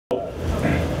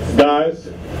Guys,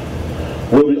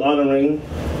 we'll be honoring,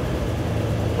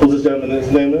 who's this gentleman? His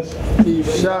name is?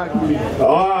 Shocklee.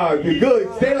 Ah, you're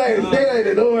good. Stay like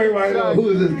it. Don't worry right now. Who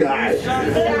is this guy?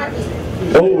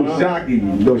 Oh, Shocklee.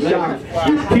 No, Shock.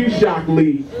 It's Q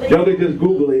Shocklee. Y'all can just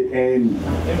Google it and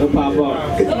it'll pop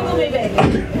up. Google me,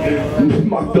 baby.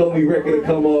 My felony record will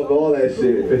come up, all that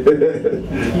shit.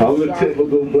 I'm a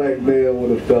typical black man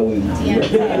with a felony.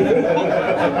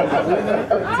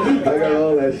 I got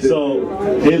all that shit. So,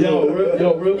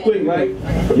 real quick, like,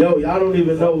 y'all don't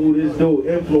even know who this dude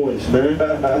influenced, man.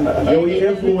 Yo, he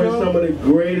influenced some of the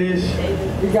greatest.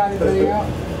 You got anything out?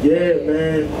 Yeah,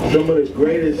 man, some of the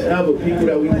greatest ever. People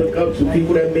that we look up to,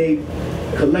 people that made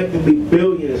collectively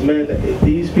billions, man.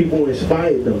 These people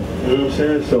inspired them. You know what I'm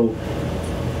saying? So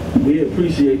we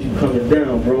appreciate you coming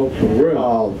down, bro, for real.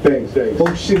 Oh, thanks.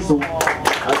 Oh shit, so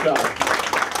I got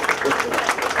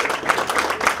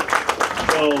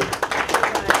So,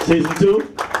 season 2.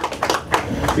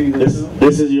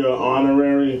 This is your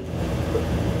honorary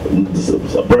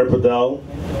Bird Padell,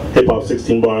 Hip Hop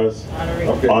 16 Bars,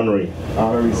 okay. honorary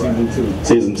season 2.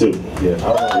 Season 2. Yeah.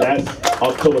 That's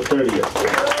October 30th. Yes.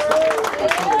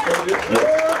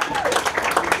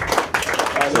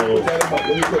 So, let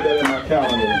me put that in my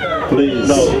calendar. Please.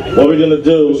 No. What we're gonna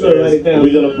do is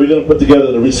we're gonna put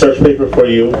together the research paper for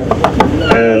you,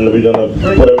 and we're gonna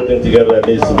put everything together that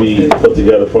needs to be put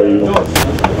together for you.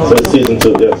 So it's season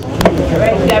 2, yes.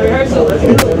 Alright, we got rehearsal. Let's do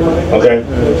it.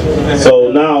 Okay.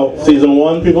 So now, season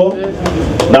 1, people.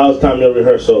 Now it's time your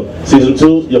rehearsal. Season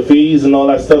 2, your fees and all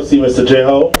that stuff. See Mr.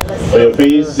 J-Ho for your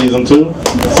fees. Season 2.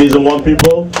 Season 1,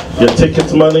 people. Your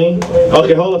tickets money.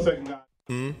 Okay, hold on a second, guys.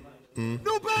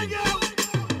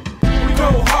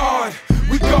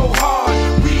 We go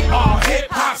hard, we are hip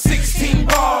hop 16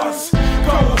 bars. Go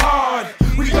hard.